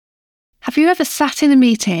Have you ever sat in a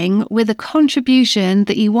meeting with a contribution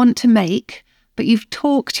that you want to make, but you've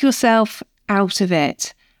talked yourself out of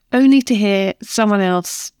it, only to hear someone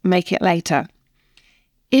else make it later?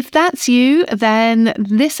 If that's you, then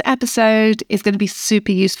this episode is going to be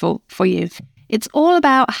super useful for you. It's all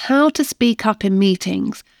about how to speak up in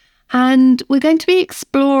meetings. And we're going to be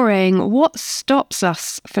exploring what stops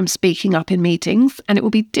us from speaking up in meetings. And it will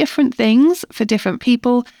be different things for different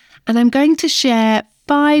people. And I'm going to share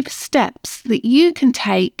 5 steps that you can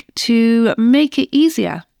take to make it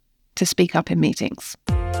easier to speak up in meetings.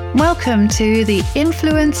 Welcome to the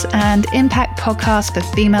Influence and Impact podcast for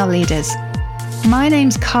female leaders. My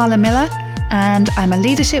name's Carla Miller, and I'm a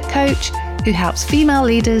leadership coach who helps female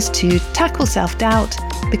leaders to tackle self-doubt,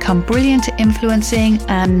 become brilliant at influencing,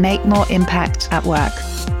 and make more impact at work.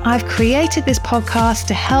 I've created this podcast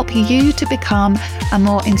to help you to become a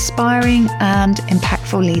more inspiring and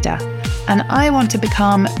impactful leader. And I want to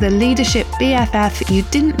become the leadership BFF you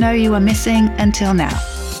didn't know you were missing until now.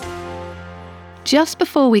 Just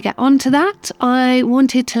before we get on to that, I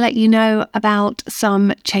wanted to let you know about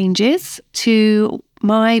some changes to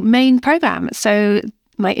my main program. So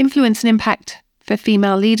my Influence and Impact for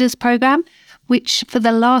Female Leaders program, which for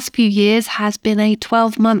the last few years has been a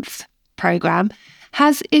 12-month program,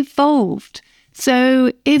 has evolved.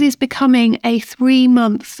 So it is becoming a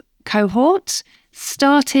 3-month cohort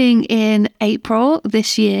starting in April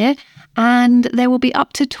this year, and there will be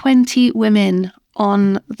up to 20 women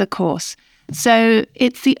on the course. So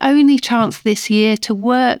it's the only chance this year to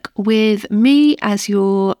work with me as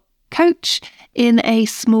your coach in a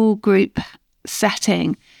small group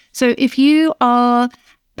setting. So if you are,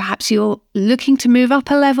 perhaps you're looking to move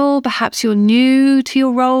up a level, perhaps you're new to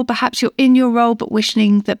your role, perhaps you're in your role but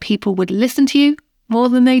wishing that people would listen to you more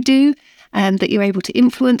than they do, and that you're able to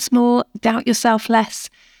influence more, doubt yourself less,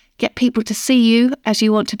 get people to see you as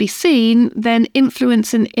you want to be seen, then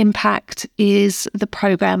Influence and Impact is the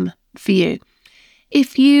program for you.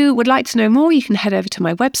 If you would like to know more, you can head over to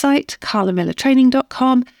my website,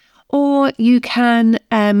 carlamillertraining.com, or you can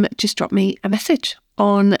just drop me a message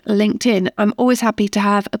on LinkedIn. I'm always happy to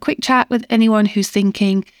have a quick chat with anyone who's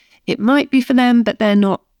thinking it might be for them, but they're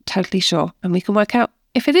not totally sure. And we can work out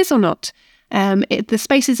if it is or not. The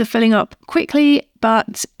spaces are filling up quickly,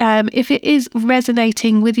 but if it is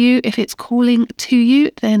resonating with you, if it's calling to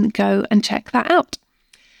you, then go and check that out.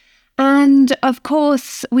 And of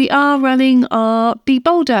course, we are running our Be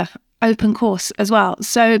Bolder open course as well.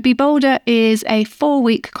 So Be Bolder is a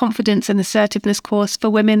 4-week confidence and assertiveness course for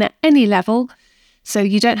women at any level. So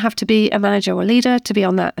you don't have to be a manager or leader to be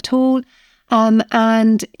on that at all.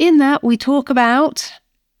 And in that, we talk about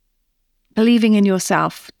believing in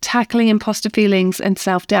yourself, tackling imposter feelings and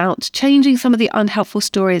self-doubt, changing some of the unhelpful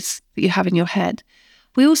stories that you have in your head.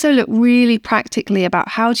 We also look really practically about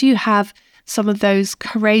how do you have some of those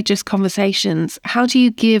courageous conversations? How do you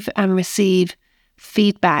give and receive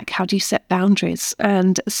feedback? How do you set boundaries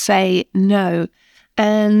and say no?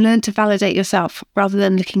 And learn to validate yourself rather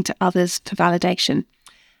than looking to others for validation.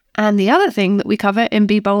 And the other thing that we cover in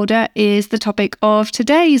Be Bolder is the topic of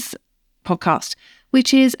today's podcast,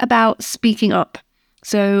 which is about speaking up.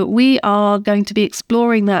 So we are going to be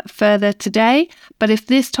exploring that further today. But if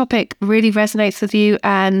this topic really resonates with you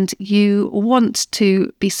and you want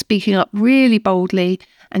to be speaking up really boldly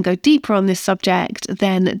and go deeper on this subject,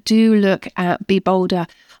 then do look at Be Bolder.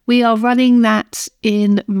 We are running that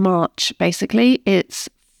in March, basically. It's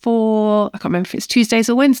I can't remember if it's Tuesdays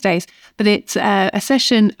or Wednesdays, but it's a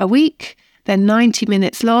session a week. They're 90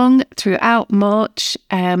 minutes long throughout March.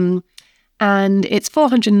 And it's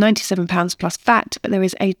 £497 plus VAT, but there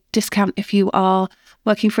is a discount if you are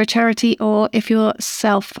working for a charity or if you're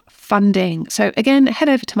self-funding. So again, head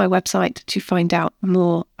over to my website to find out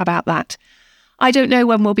more about that. I don't know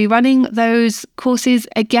when we'll be running those courses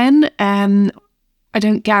again. I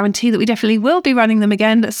don't guarantee that we definitely will be running them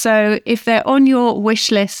again. So if they're on your wish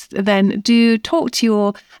list, then do talk to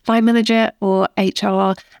your line manager or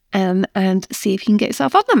HR and see if you can get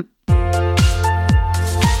yourself on them.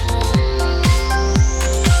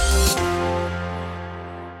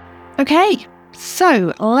 Okay,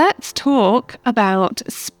 so let's talk about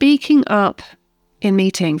speaking up in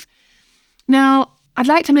meetings. Now, I'd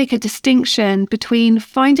like to make a distinction between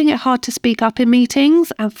finding it hard to speak up in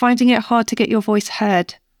meetings and finding it hard to get your voice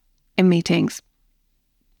heard in meetings.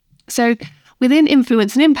 So within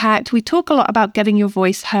Influence and Impact, we talk a lot about getting your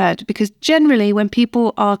voice heard because generally when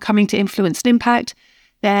people are coming to Influence and Impact,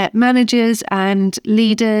 they're managers and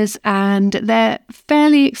leaders and they're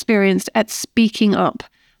fairly experienced at speaking up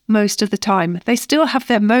most of the time. They still have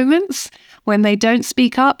their moments when they don't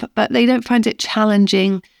speak up, but they don't find it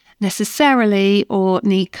challenging necessarily or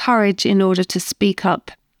need courage in order to speak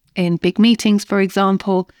up in big meetings, for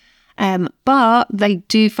example. But they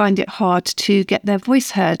do find it hard to get their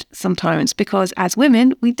voice heard sometimes, because as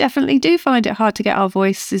women, we definitely do find it hard to get our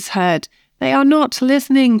voices heard. They are not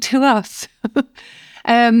listening to us.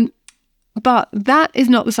 But that is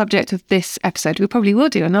not the subject of this episode. We probably will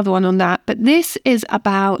do another one on that. But this is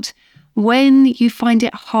about when you find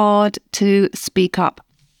it hard to speak up.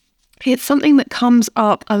 It's something that comes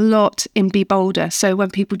up a lot in Be Bolder. So when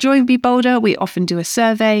people join Be Bolder, we often do a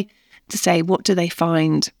survey to say, what do they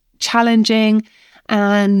find challenging?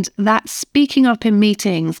 And that speaking up in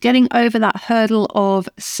meetings, getting over that hurdle of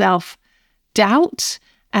self-doubt,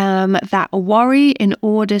 that worry in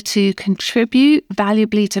order to contribute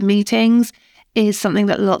valuably to meetings, is something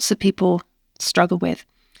that lots of people struggle with.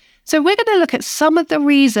 So we're going to look at some of the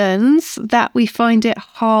reasons that we find it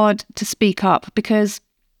hard to speak up, because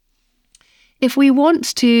if we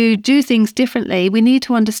want to do things differently, we need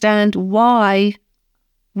to understand why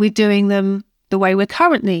we're doing them the way we're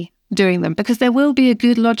currently doing them, because there will be a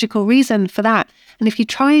good logical reason for that. And if you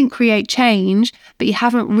try and create change, but you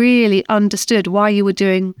haven't really understood why you were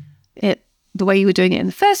doing it the way you were doing it in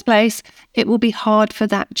the first place, it will be hard for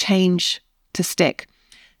that change to stick.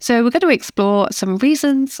 So we're going to explore some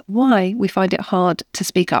reasons why we find it hard to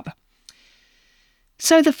speak up.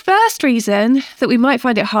 So the first reason that we might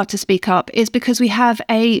find it hard to speak up is because we have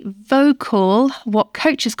a vocal, what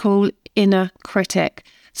coaches call inner critic.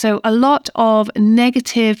 So a lot of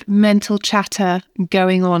negative mental chatter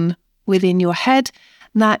going on within your head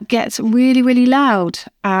that gets really, really loud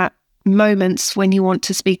at moments when you want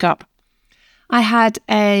to speak up. I had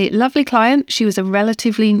a lovely client. She was a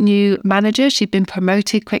relatively new manager. She'd been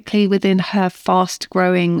promoted quickly within her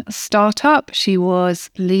fast-growing startup. She was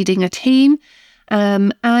leading a team.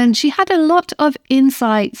 And she had a lot of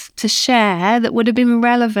insights to share that would have been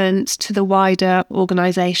relevant to the wider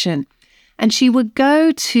organisation. And she would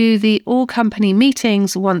go to the all-company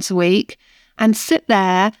meetings once a week and sit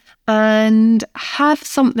there and have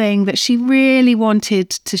something that she really wanted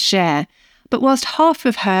to share. But whilst half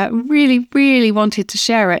of her really, really wanted to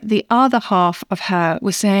share it, the other half of her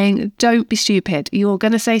was saying, don't be stupid. You're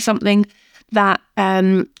going to say something that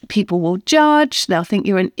people will judge. They'll think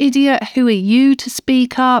you're an idiot. Who are you to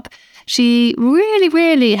speak up? She really,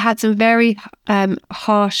 really had some very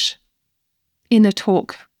harsh inner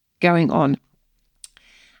talk going on.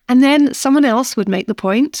 And then someone else would make the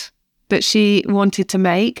point that she wanted to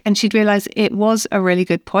make, and she'd realize it was a really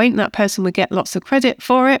good point. That person would get lots of credit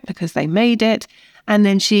for it because they made it, and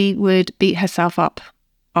then she would beat herself up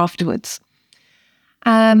afterwards.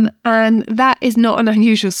 And that is not an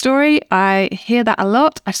unusual story. I hear that a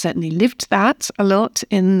lot. I've certainly lived that a lot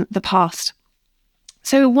in the past.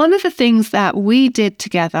 So one of the things that we did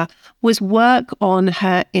together was work on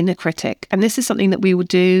her inner critic. And this is something that we will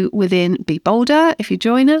do within Be Bolder if you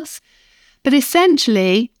join us. But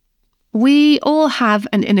essentially, we all have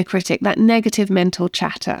an inner critic, that negative mental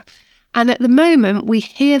chatter. And at the moment, we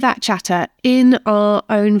hear that chatter in our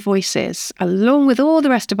own voices, along with all the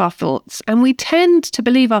rest of our thoughts. And we tend to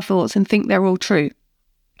believe our thoughts and think they're all true.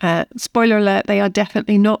 Spoiler alert, they are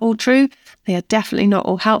definitely not all true. They are definitely not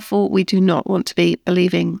all helpful. We do not want to be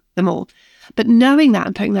believing them all. But knowing that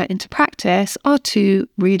and putting that into practice are two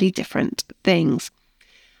really different things.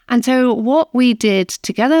 And so what we did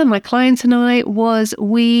together, my clients and I, was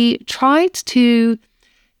we tried to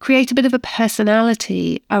create a bit of a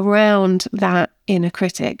personality around that inner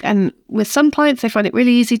critic. And with some clients, they find it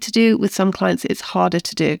really easy to do. With some clients, it's harder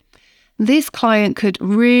to do. This client could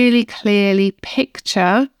really clearly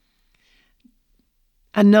picture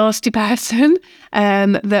a nasty person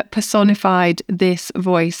that personified this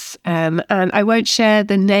voice. And I won't share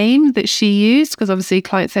the name that she used because obviously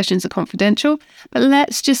client sessions are confidential. But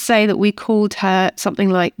let's just say that we called her something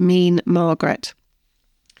like Mean Margaret.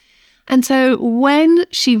 And so when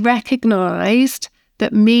she recognized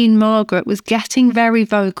that Mean Margaret was getting very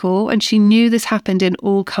vocal, and she knew this happened in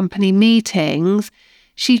all company meetings,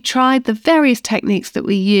 she tried the various techniques that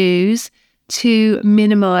we use to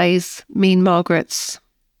minimize Mean Margaret's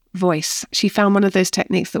voice. She found one of those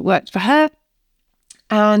techniques that worked for her.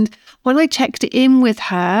 And when I checked in with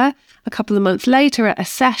her a couple of months later at a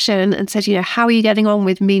session and said, how are you getting on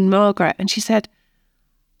with Mean Margaret? And she said,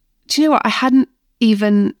 do you know what? I hadn't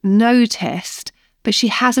even noticed, but she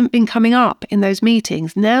hasn't been coming up in those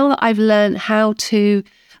meetings. Now that I've learned how to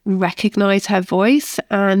recognize her voice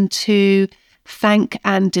and to thank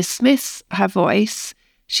and dismiss her voice,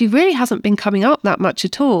 she really hasn't been coming up that much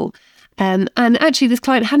at all. And actually, this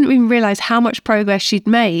client hadn't even realized how much progress she'd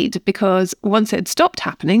made because once it had stopped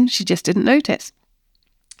happening, she just didn't notice.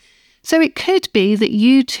 So it could be that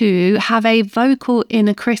you too have a vocal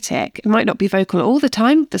inner critic. It might not be vocal all the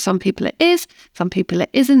time. For some people it is, some people it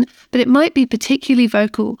isn't, but it might be particularly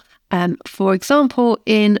vocal, for example,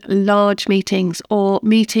 in large meetings or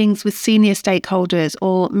meetings with senior stakeholders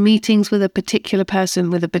or meetings with a particular person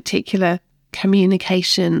with a particular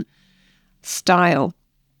communication style.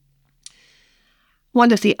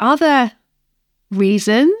 One of the other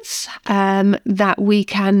reasons that we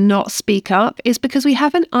cannot speak up is because we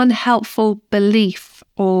have an unhelpful belief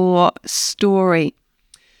or story.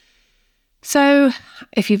 So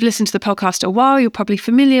if you've listened to the podcast a while, you're probably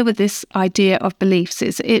familiar with this idea of beliefs.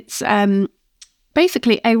 It's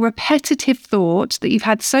basically a repetitive thought that you've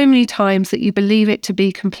had so many times that you believe it to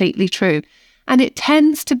be completely true. And it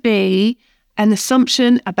tends to be an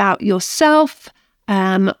assumption about yourself,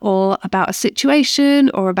 or about a situation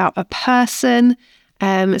or about a person.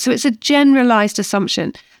 So it's a generalized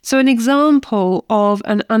assumption. So an example of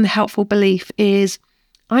an unhelpful belief is,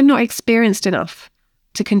 I'm not experienced enough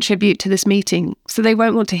to contribute to this meeting, so they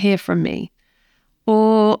won't want to hear from me.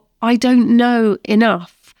 Or I don't know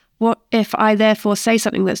enough. What if I therefore say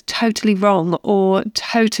something that's totally wrong or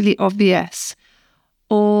totally obvious?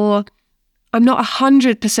 Or I'm not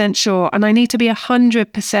 100% sure and I need to be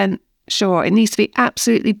 100% sure. It needs to be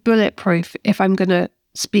absolutely bulletproof if I'm going to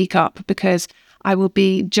speak up because I will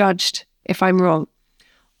be judged if I'm wrong.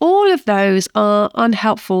 All of those are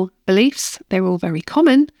unhelpful beliefs. They're all very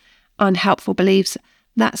common, unhelpful beliefs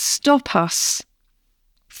that stop us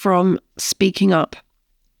from speaking up.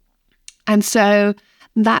 And so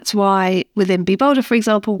that's why within Be Bolder, for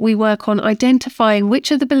example, we work on identifying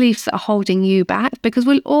which are the beliefs that are holding you back, because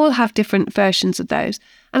we'll all have different versions of those.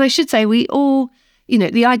 And I should say we all,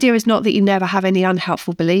 the idea is not that you never have any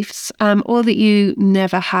unhelpful beliefs, or that you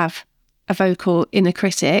never have a vocal inner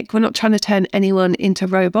critic. We're not trying to turn anyone into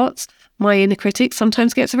robots. My inner critic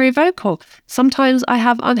sometimes gets very vocal. Sometimes I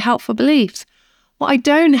have unhelpful beliefs. What I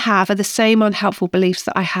don't have are the same unhelpful beliefs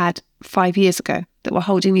that I had 5 years ago, that were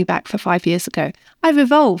holding me back for 5 years ago. I've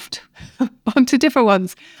evolved onto different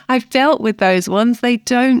ones. I've dealt with those ones. They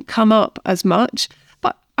don't come up as much,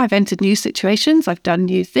 but I've entered new situations, I've done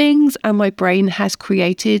new things, and my brain has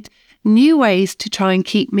created new ways to try and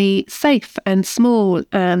keep me safe and small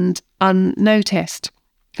and unnoticed.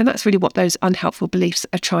 And that's really what those unhelpful beliefs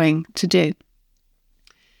are trying to do.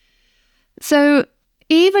 So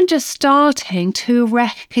even just starting to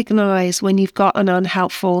recognize when you've got an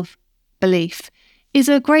unhelpful belief is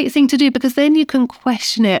a great thing to do, because then you can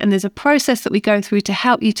question it. And there's a process that we go through to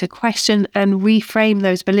help you to question and reframe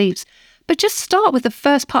those beliefs. But just start with the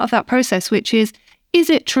first part of that process, which is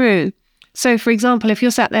it true? So for example, if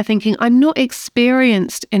you're sat there thinking, I'm not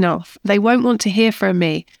experienced enough, they won't want to hear from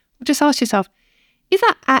me, just ask yourself, is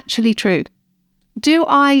that actually true? Do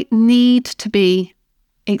I need to be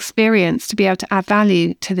experienced to be able to add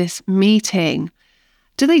value to this meeting?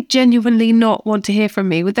 Do they genuinely not want to hear from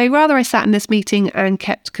me? Would they rather I sat in this meeting and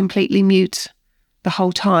kept completely mute the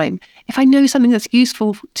whole time? If I know something that's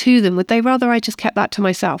useful to them, would they rather I just kept that to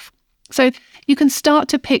myself? So you can start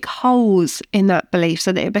to pick holes in that belief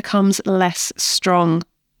so that it becomes less strong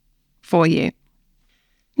for you.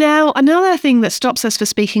 Now, another thing that stops us from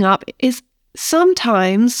speaking up is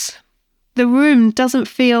sometimes the room doesn't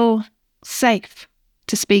feel safe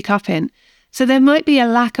to speak up in. So there might be a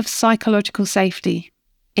lack of psychological safety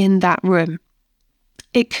in that room.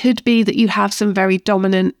 It could be that you have some very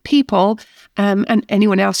dominant people, and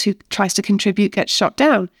anyone else who tries to contribute gets shot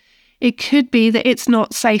down. It could be that it's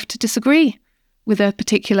not safe to disagree with a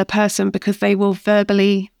particular person because they will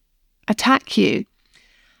verbally attack you.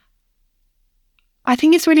 I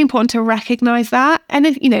think it's really important to recognize that. And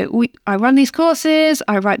if, I run these courses,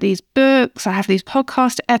 I write these books, I have these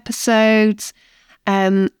podcast episodes,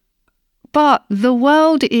 but the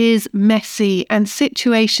world is messy and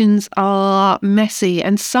situations are messy.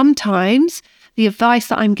 And sometimes the advice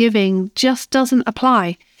that I'm giving just doesn't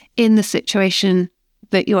apply in the situation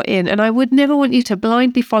that you're in. And I would never want you to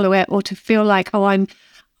blindly follow it or to feel like, oh,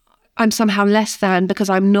 I'm somehow less than because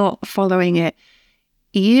I'm not following it.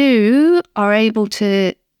 You are able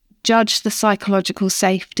to judge the psychological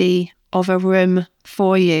safety of a room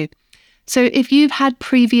for you. So if you've had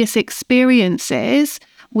previous experiences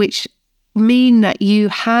which mean that you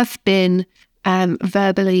have been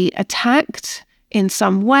verbally attacked in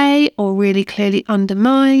some way, or really clearly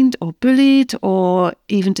undermined or bullied or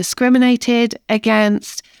even discriminated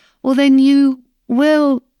against, well, then you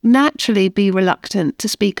will naturally be reluctant to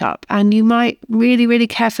speak up, and you might really, really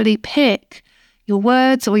carefully pick your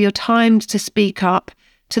words or your times to speak up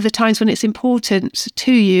to the times when it's important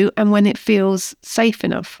to you and when it feels safe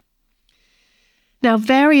enough. Now,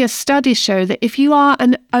 various studies show that if you are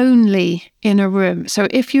an only in a room, so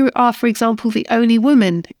if you are, for example, the only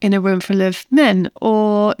woman in a room full of men,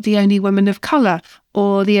 or the only woman of colour,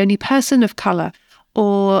 or the only person of colour,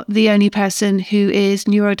 or the only person who is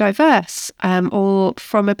neurodiverse, or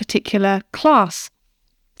from a particular class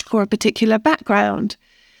or a particular background,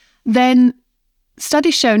 then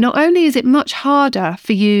studies show not only is it much harder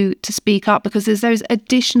for you to speak up because there's those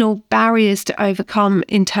additional barriers to overcome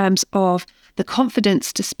in terms of the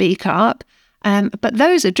confidence to speak up, but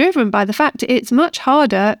those are driven by the fact that it's much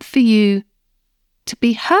harder for you to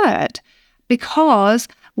be heard because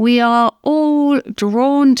we are all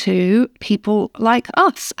drawn to people like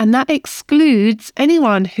us, and that excludes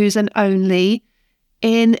anyone who's an only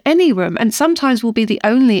in any room. And sometimes we'll be the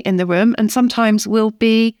only in the room, and sometimes we'll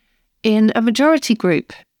be in a majority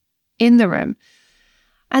group in the room.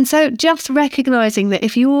 And so just recognizing that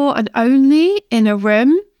if you're an only in a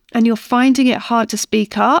room and you're finding it hard to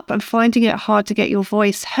speak up and finding it hard to get your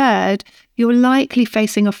voice heard, you're likely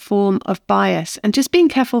facing a form of bias. And just being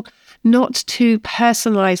careful not to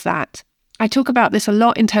personalize that. I talk about this a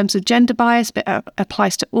lot in terms of gender bias, but it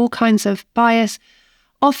applies to all kinds of bias.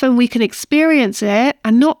 Often we can experience it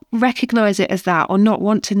and not recognize it as that, or not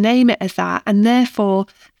want to name it as that, and therefore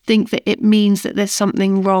think that it means that there's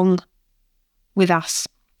something wrong with us.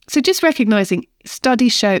 So just recognizing,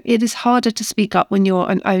 studies show it is harder to speak up when you're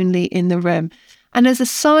an only in the room. And as a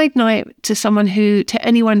side note to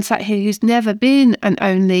anyone sat here who's never been an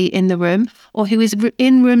only in the room, or who is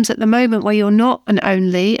in rooms at the moment where you're not an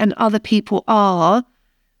only and other people are,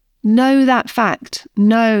 know that fact.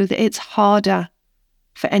 Know that it's harder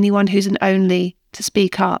for anyone who's an only to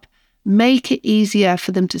speak up. Make it easier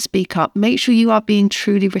for them to speak up. Make sure you are being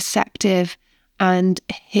truly receptive and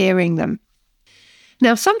hearing them.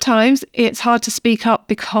 Now, sometimes it's hard to speak up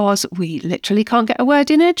because we literally can't get a word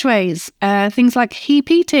in edgeways. Things like heap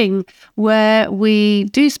eating, where we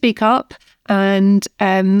do speak up and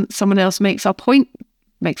someone else makes our point,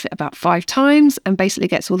 makes it about 5 times and basically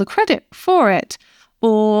gets all the credit for it.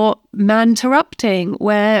 Or man-interrupting,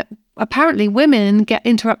 where apparently women get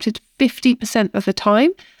interrupted 50% of the time,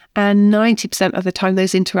 and 90% of the time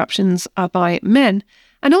those interruptions are by men.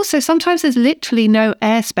 And also sometimes there's literally no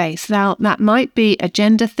airspace. Now, that might be a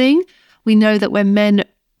gender thing. We know that when men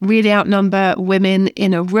really outnumber women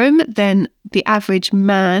in a room, then the average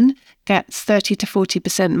man gets 30 to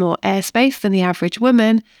 40% more airspace than the average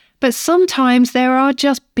woman. But sometimes there are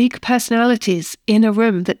just big personalities in a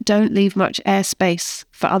room that don't leave much airspace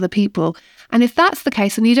for other people. And if that's the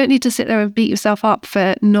case, then you don't need to sit there and beat yourself up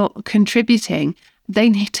for not contributing. They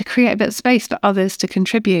need to create a bit of space for others to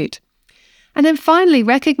contribute. And then finally,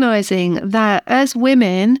 recognizing that as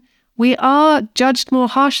women, we are judged more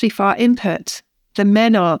harshly for our input than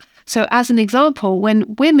men are. So as an example,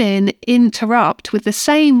 when women interrupt with the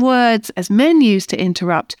same words as men use to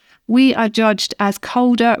interrupt, we are judged as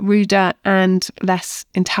colder, ruder, and less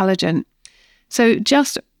intelligent. So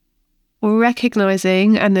just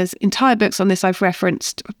recognizing, and there's entire books on this I've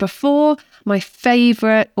referenced before.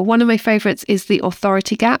 One of my favorites is The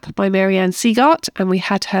Authority Gap by Marianne Siegart, and we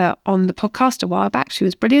had her on the podcast a while back. She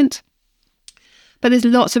was brilliant. But there's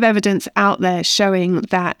lots of evidence out there showing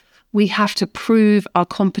that we have to prove our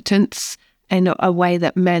competence in a way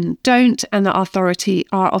that men don't, and that our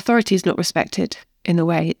authority is not respected in the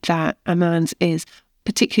way that a man's is,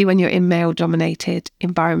 particularly when you're in male-dominated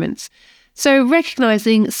environments. So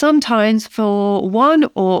recognizing sometimes for one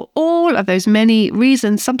or all of those many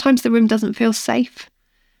reasons, sometimes the room doesn't feel safe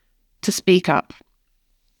to speak up.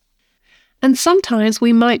 And sometimes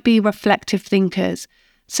we might be reflective thinkers.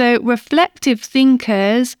 So reflective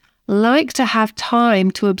thinkers like to have time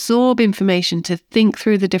to absorb information, to think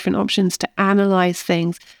through the different options, to analyze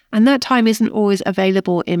things. And that time isn't always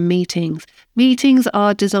available in meetings. Meetings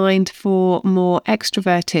are designed for more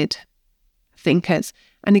extroverted thinkers.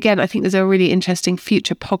 And again, I think there's a really interesting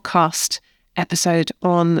future podcast episode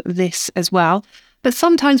on this as well. But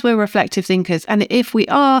sometimes we're reflective thinkers. And if we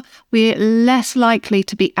are, we're less likely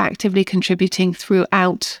to be actively contributing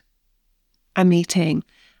throughout a meeting.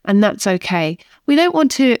 And that's okay. We don't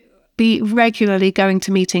want to be regularly going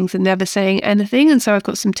to meetings and never saying anything. And so I've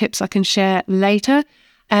got some tips I can share later.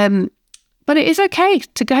 But it is okay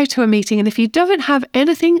to go to a meeting. And if you don't have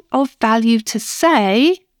anything of value to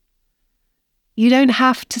say, you don't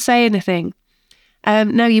have to say anything.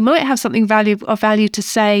 Now, you might have something of value to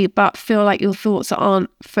say, but feel like your thoughts aren't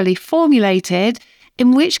fully formulated,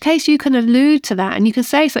 in which case you can allude to that and you can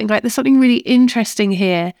say something like, there's something really interesting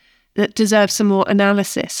here that deserves some more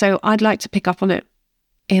analysis. So I'd like to pick up on it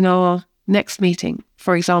in our next meeting,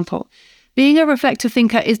 for example. Being a reflective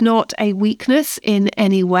thinker is not a weakness in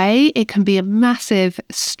any way. It can be a massive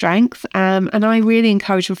strength. And I really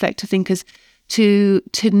encourage reflective thinkers to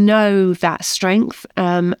know that strength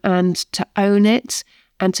and to own it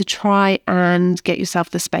and to try and get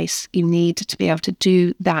yourself the space you need to be able to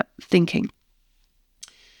do that thinking.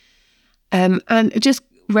 And just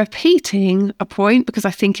repeating a point, because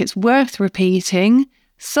I think it's worth repeating,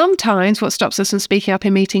 sometimes what stops us from speaking up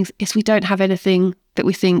in meetings is we don't have anything that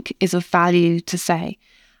we think is of value to say.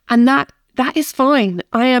 And that is fine.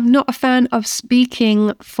 I am not a fan of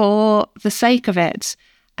speaking for the sake of it.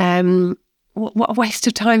 What a waste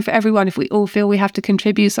of time for everyone if we all feel we have to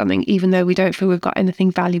contribute something, even though we don't feel we've got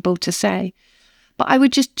anything valuable to say. But I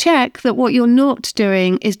would just check that what you're not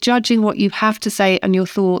doing is judging what you have to say and your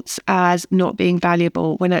thoughts as not being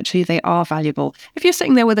valuable when actually they are valuable. If you're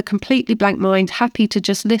sitting there with a completely blank mind, happy to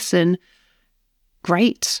just listen,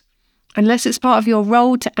 great. Unless it's part of your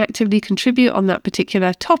role to actively contribute on that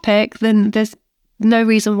particular topic, then there's no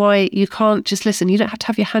reason why you can't just listen. You don't have to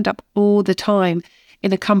have your hand up all the time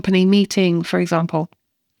in a company meeting, for example.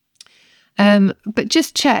 But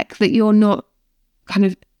just check that you're not kind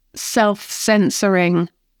of self-censoring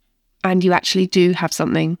and you actually do have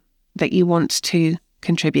something that you want to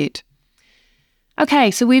contribute.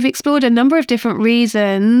 Okay, so we've explored a number of different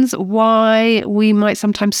reasons why we might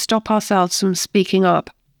sometimes stop ourselves from speaking up.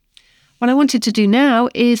 What I wanted to do now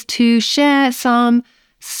is to share some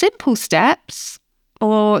simple steps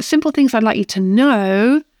or simple things I'd like you to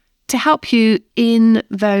know to help you in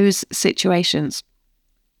those situations.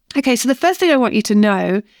 Okay, so the first thing I want you to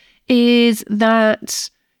know is that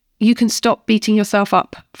you can stop beating yourself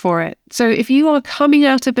up for it. So if you are coming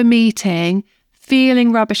out of a meeting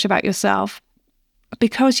feeling rubbish about yourself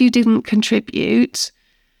because you didn't contribute,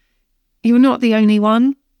 you're not the only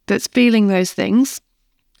one that's feeling those things.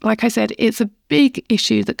 Like I said, it's a big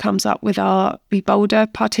issue that comes up with our Be Bolder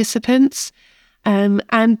participants.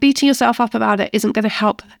 And beating yourself up about it isn't going to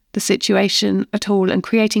help the situation at all. And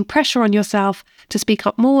creating pressure on yourself to speak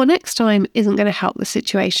up more next time isn't going to help the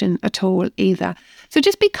situation at all either. So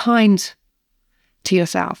just be kind to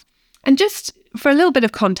yourself. And just for a little bit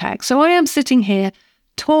of context, so I am sitting here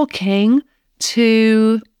talking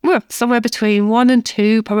to somewhere between 1 and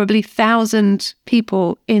 2, probably 1,000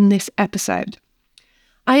 people in this episode.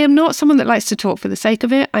 I am not someone that likes to talk for the sake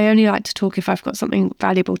of it. I only like to talk if I've got something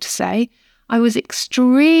valuable to say. I was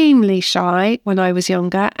extremely shy when I was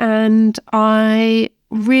younger, and I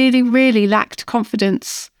really, really lacked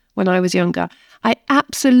confidence when I was younger. I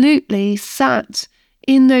absolutely sat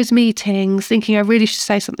in those meetings thinking I really should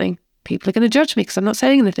say something. People are going to judge me because I'm not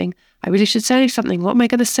saying anything. I really should say something. What am I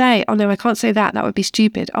going to say? Oh no, I can't say that. That would be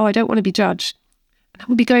stupid. Oh, I don't want to be judged. That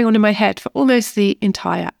would be going on in my head for almost the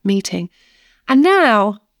entire meeting. And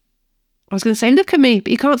now, I was going to say, look at me,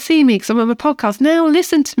 but you can't see me because I'm on a podcast. Now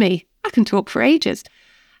listen to me. I can talk for ages.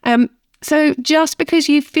 So just because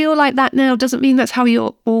you feel like that now doesn't mean that's how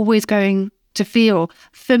you're always going to feel.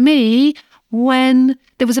 For me, when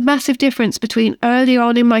there was a massive difference between early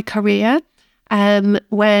on in my career,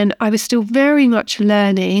 when I was still very much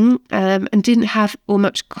learning and didn't have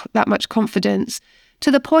that much confidence, to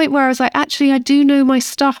the point where I was like, actually, I do know my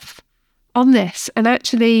stuff on this. And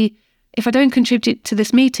actually, if I don't contribute to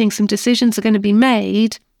this meeting, some decisions are going to be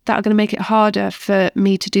made that are going to make it harder for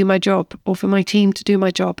me to do my job or for my team to do my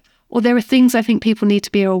job. Or there are things I think people need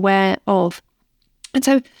to be aware of. And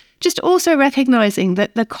so just also recognizing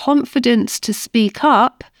that the confidence to speak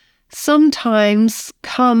up sometimes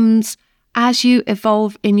comes as you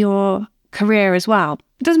evolve in your career as well.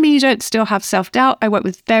 It doesn't mean you don't still have self-doubt. I work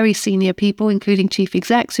with very senior people, including chief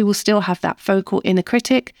execs, who will still have that vocal inner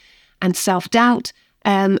critic and self-doubt.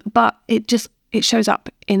 But it shows up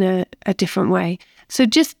in a different way. So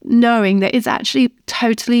just knowing that it's actually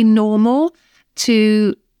totally normal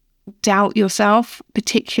to doubt yourself,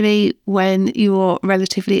 particularly when you're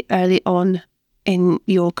relatively early on in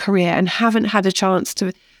your career and haven't had a chance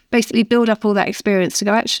to basically build up all that experience to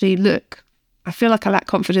go, actually, look, I feel like I lack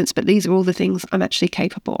confidence, but these are all the things I'm actually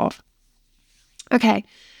capable of. Okay.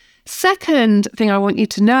 Second thing I want you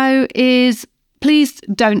to know is please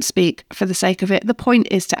don't speak for the sake of it. The point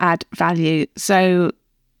is to add value. So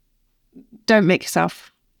don't make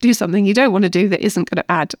yourself do something you don't want to do that isn't going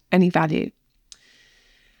to add any value.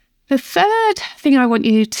 The third thing I want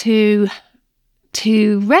you to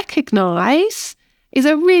recognize is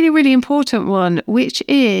a really, really important one, which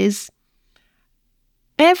is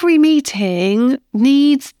every meeting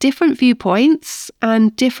needs different viewpoints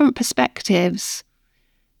and different perspectives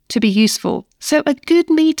to be useful. So a good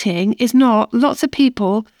meeting is not lots of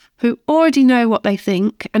people who already know what they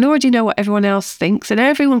think and already know what everyone else thinks and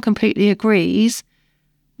everyone completely agrees.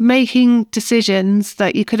 making decisions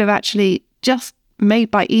that you could have actually just made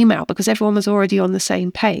by email because everyone was already on the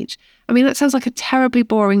same page. I mean, that sounds like a terribly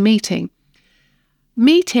boring meeting.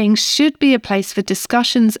 Meetings should be a place for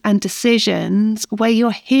discussions and decisions where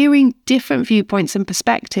you're hearing different viewpoints and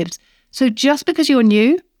perspectives. So just because you're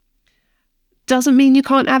new doesn't mean you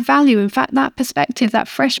can't add value. In fact, that perspective, that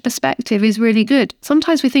fresh perspective is really good.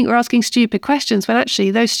 Sometimes we think we're asking stupid questions when actually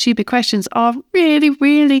those stupid questions are really,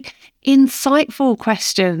 really insightful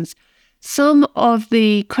questions. Some of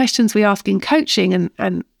the questions we ask in coaching,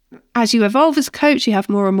 and as you evolve as a coach, you have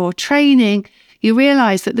more and more training, you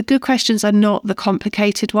realize that the good questions are not the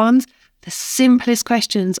complicated ones. The simplest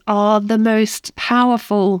questions are the most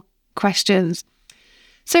powerful questions.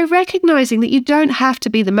 So recognizing that you don't have to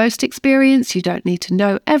be the most experienced, you don't need to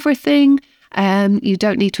know everything, you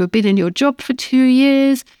don't need to have been in your job for 2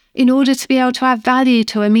 years in order to be able to add value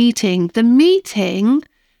to a meeting. The meeting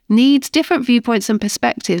needs different viewpoints and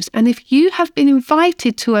perspectives. And if you have been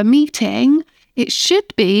invited to a meeting, it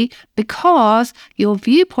should be because your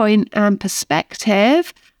viewpoint and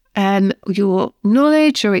perspective, your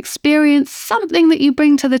knowledge or experience, something that you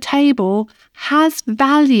bring to the table has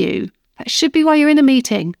value. That should be why you're in a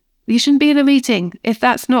meeting. You shouldn't be in a meeting if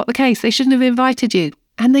that's not the case. They shouldn't have invited you.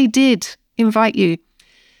 And they did invite you.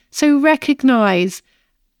 So recognize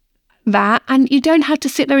that, and you don't have to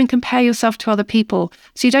sit there and compare yourself to other people.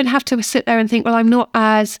 So you don't have to sit there and think, well, I'm not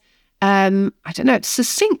as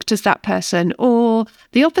succinct as that person, or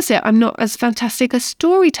the opposite, I'm not as fantastic a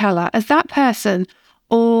storyteller as that person,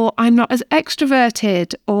 or I'm not as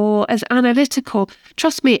extroverted or as analytical.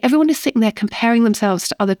 Trust me, everyone is sitting there comparing themselves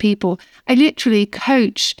to other people. I literally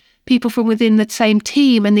coach people from within the same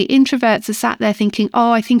team, and the introverts are sat there thinking,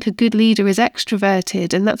 oh, I think a good leader is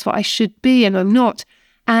extroverted and that's what I should be, and I'm not.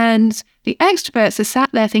 And the extroverts are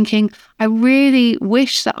sat there thinking, I really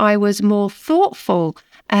wish that I was more thoughtful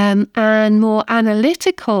and more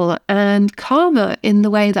analytical and calmer in the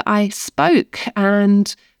way that I spoke.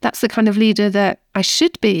 And that's the kind of leader that I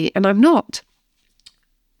should be, and I'm not.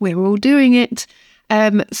 We're all doing it.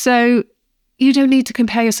 So you don't need to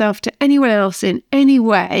compare yourself to anyone else in any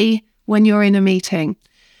way when you're in a meeting.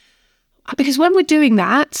 Because when we're doing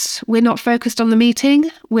that, we're not focused on the meeting.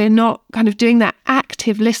 We're not kind of doing that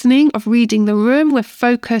active listening of reading the room. We're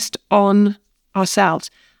focused on ourselves.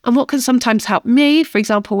 And what can sometimes help me, for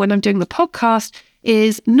example, when I'm doing the podcast,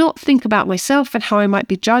 is not think about myself and how I might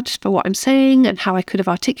be judged for what I'm saying and how I could have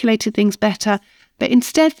articulated things better, but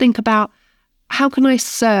instead think about how can I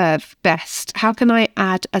serve best? How can I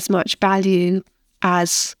add as much value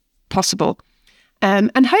as possible?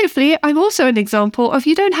 And hopefully I'm also an example of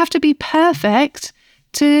you don't have to be perfect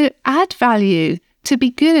to add value, to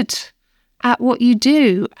be good at what you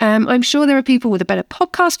do. I'm sure there are people with a better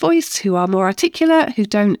podcast voice who are more articulate, who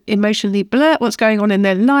don't emotionally blurt what's going on in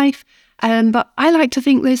their life. But I like to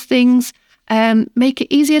think those things make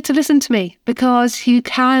it easier to listen to me because you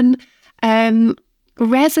can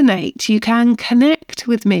resonate, you can connect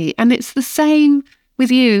with me. And it's the same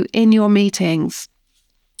with you in your meetings.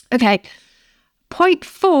 Okay. Point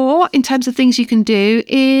 4, in terms of things you can do,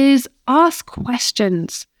 is ask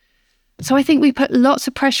questions. So I think we put lots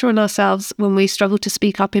of pressure on ourselves when we struggle to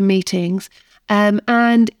speak up in meetings.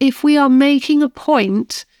 And if we are making a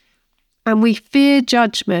point and we fear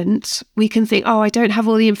judgment, we can think, oh, I don't have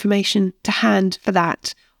all the information to hand for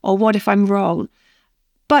that. Or what if I'm wrong?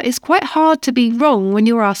 But it's quite hard to be wrong when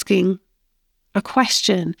you're asking a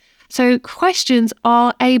question. So questions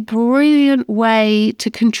are a brilliant way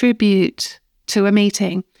to contribute to a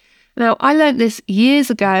meeting. Now, I learned this years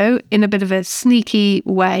ago in a bit of a sneaky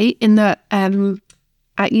way in that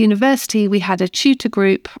at university, we had a tutor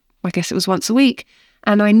group, I guess it was once a week,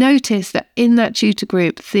 and I noticed that in that tutor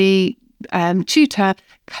group, the tutor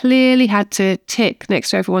clearly had to tick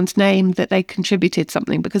next to everyone's name that they contributed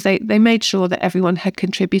something because they made sure that everyone had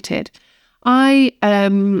contributed. I,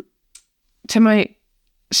 to my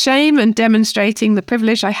shame and demonstrating the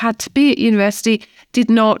privilege I had to be at university, did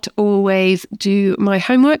not always do my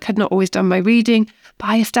homework, had not always done my reading, but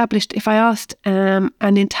I established if I asked an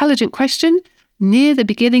intelligent question near the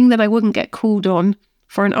beginning, then I wouldn't get called on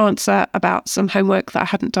for an answer about some homework that I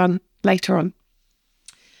hadn't done later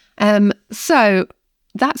on. So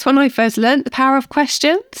that's when I first learned the power of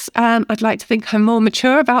questions. I'd like to think I'm more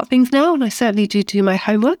mature about things now, and I certainly do my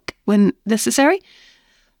homework when necessary.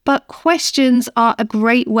 But questions are a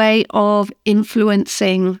great way of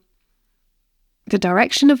influencing the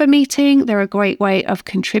direction of a meeting. They're a great way of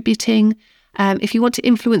contributing. If you want to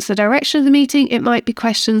influence the direction of the meeting, it might be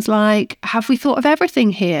questions like, have we thought of everything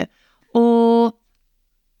here? Or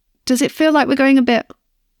does it feel like we're going a bit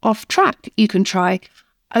off track? You can try,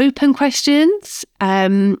 open questions.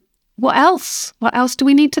 What else? What else do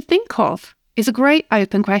we need to think of? Is a great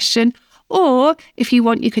open question. Or if you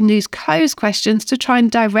want, you can use closed questions to try and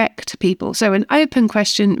direct people. So an open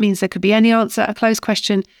question means there could be any answer. A closed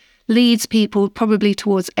question leads people probably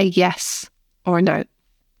towards a yes or a no.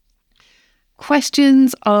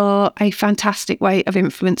 Questions are a fantastic way of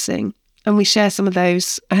influencing. And we share some of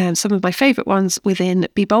those, some of my favourite ones within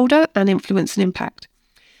Be Bolder and Influence and Impact.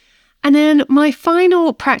 And then my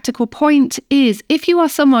final practical point is, if you are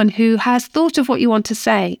someone who has thought of what you want to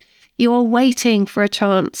say, you're waiting for a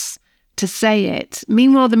chance to say it.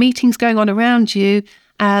 Meanwhile, the meeting's going on around you,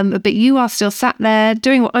 but you are still sat there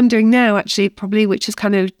doing what I'm doing now, actually, probably, which is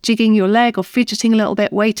kind of jigging your leg or fidgeting a little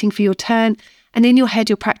bit, waiting for your turn. And in your head,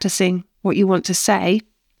 you're practicing what you want to say.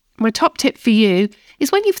 My top tip for you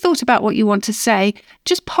is, when you've thought about what you want to say,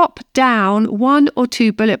 just pop down 1 or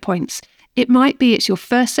 2 bullet points. It might be it's your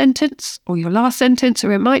first sentence or your last sentence,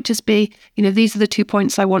 or it might just be, these are the 2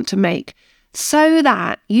 points I want to make, so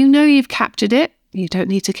that you know you've captured it. You don't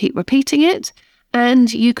need to keep repeating it,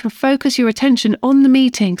 and you can focus your attention on the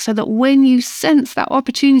meeting, so that when you sense that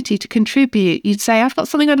opportunity to contribute, you'd say, I've got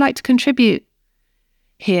something I'd like to contribute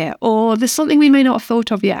here, or there's something we may not have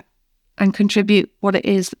thought of yet, and contribute what it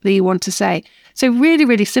is that you want to say. So really,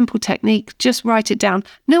 really simple technique. Just write it down.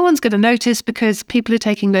 No one's going to notice, because people are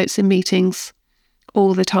taking notes in meetings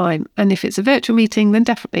all the time. And if it's a virtual meeting, then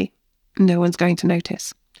definitely no one's going to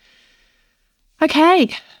notice.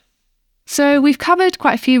 Okay. So we've covered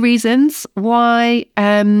quite a few reasons why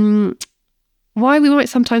we might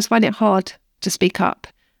sometimes find it hard to speak up.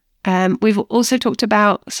 We've also talked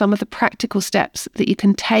about some of the practical steps that you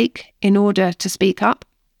can take in order to speak up.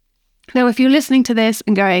 Now, if you're listening to this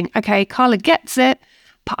and going, okay, Carla gets it,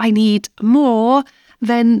 but I need more,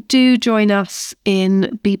 then do join us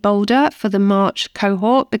in Be Bolder for the March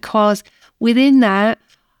cohort, because within that,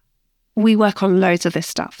 we work on loads of this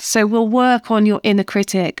stuff. So we'll work on your inner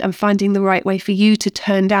critic and finding the right way for you to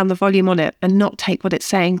turn down the volume on it and not take what it's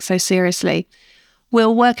saying so seriously.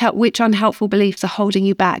 We'll work out which unhelpful beliefs are holding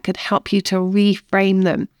you back and help you to reframe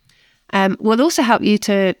them. We'll also help you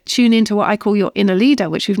to tune into what I call your inner leader,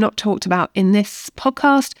 which we've not talked about in this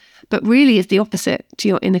podcast, but really is the opposite to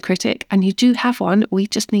your inner critic. And you do have one. We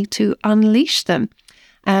just need to unleash them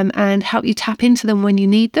and help you tap into them when you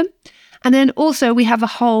need them. And then also we have a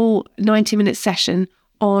whole 90-minute session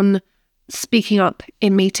on speaking up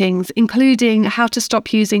in meetings, including how to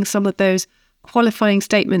stop using some of those qualifying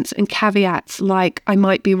statements and caveats like, I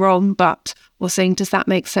might be wrong, but, or saying, does that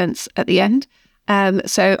make sense at the end?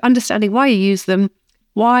 So understanding why you use them,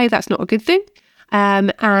 why that's not a good thing,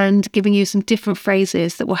 and giving you some different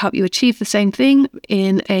phrases that will help you achieve the same thing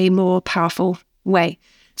in a more powerful way.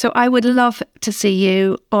 So I would love to see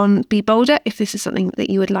you on Be Bolder if this is something that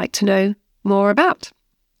you would like to know more about.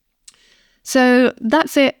 So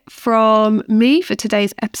that's it from me for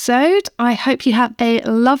today's episode. I hope you have a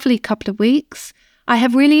lovely couple of weeks. I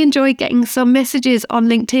have really enjoyed getting some messages on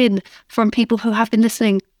LinkedIn from people who have been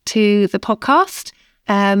listening to the podcast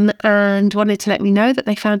and wanted to let me know that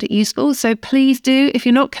they found it useful. So please do, if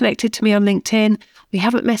you're not connected to me on LinkedIn, or you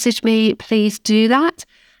haven't messaged me, please do that.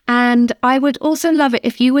 And I would also love it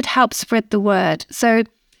if you would help spread the word. So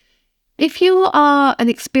if you are an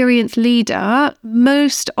experienced leader,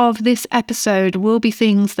 most of this episode will be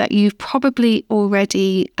things that you've probably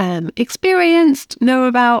already experienced, know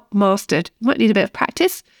about, mastered. You might need a bit of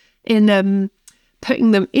practice in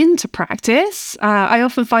putting them into practice. I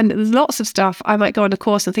often find that there's lots of stuff. I might go on a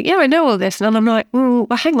course and think, yeah, I know all this. And I'm like, well,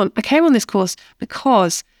 hang on. I came on this course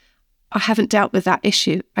because I haven't dealt with that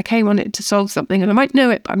issue. I came on it to solve something, and I might know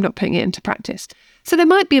it, but I'm not putting it into practice. So there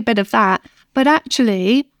might be a bit of that, but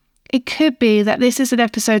actually it could be that this is an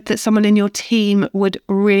episode that someone in your team would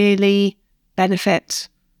really benefit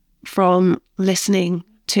from listening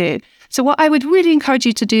to. So what I would really encourage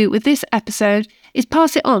you to do with this episode is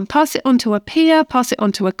pass it on to a peer, pass it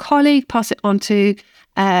on to a colleague, pass it on to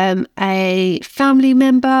a family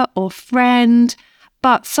member or friend.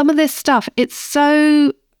 But some of this stuff, it's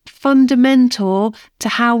so fundamental to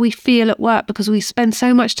how we feel at work, because we spend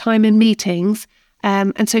so much time in meetings.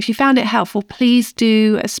 And so if you found it helpful, please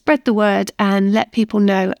do spread the word and let people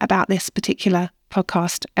know about this particular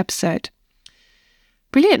podcast episode.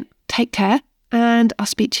 Brilliant. Take care, and I'll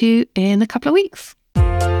speak to you in a couple of weeks.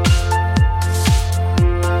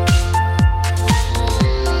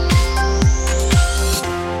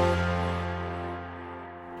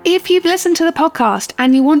 If you've listened to the podcast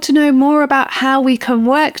and you want to know more about how we can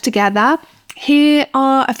work together, here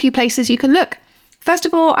are a few places you can look. First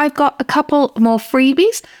of all, I've got a couple more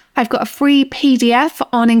freebies. I've got a free PDF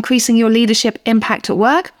on increasing your leadership impact at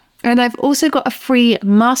work. And I've also got a free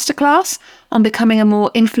masterclass on becoming a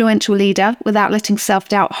more influential leader without letting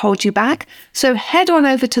self-doubt hold you back. So head on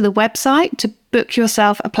over to the website to book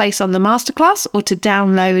yourself a place on the masterclass or to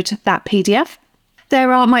download that PDF.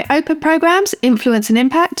 There are my open programs, Influence and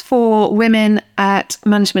Impact, for women at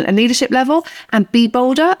management and leadership level, and Be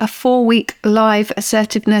Bolder, a 4-week live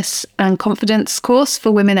assertiveness and confidence course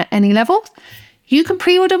for women at any level. You can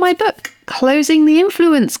pre-order my book, Closing the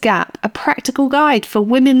Influence Gap, a practical guide for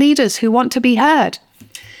women leaders who want to be heard.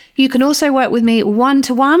 You can also work with me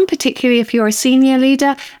one-to-one, particularly if you're a senior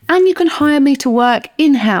leader, and you can hire me to work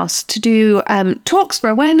in-house to do talks for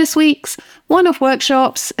awareness weeks, one-off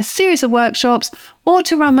workshops, a series of workshops, or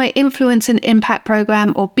to run my Influence and Impact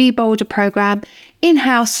program or Be Bolder program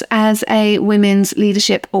in-house as a women's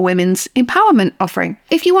leadership or women's empowerment offering.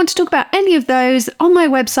 If you want to talk about any of those, on my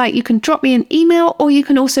website, you can drop me an email, or you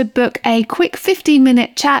can also book a quick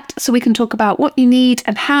 15-minute chat so we can talk about what you need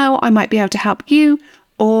and how I might be able to help you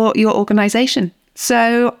or your organization.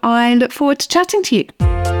 So I look forward to chatting to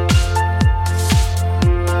you.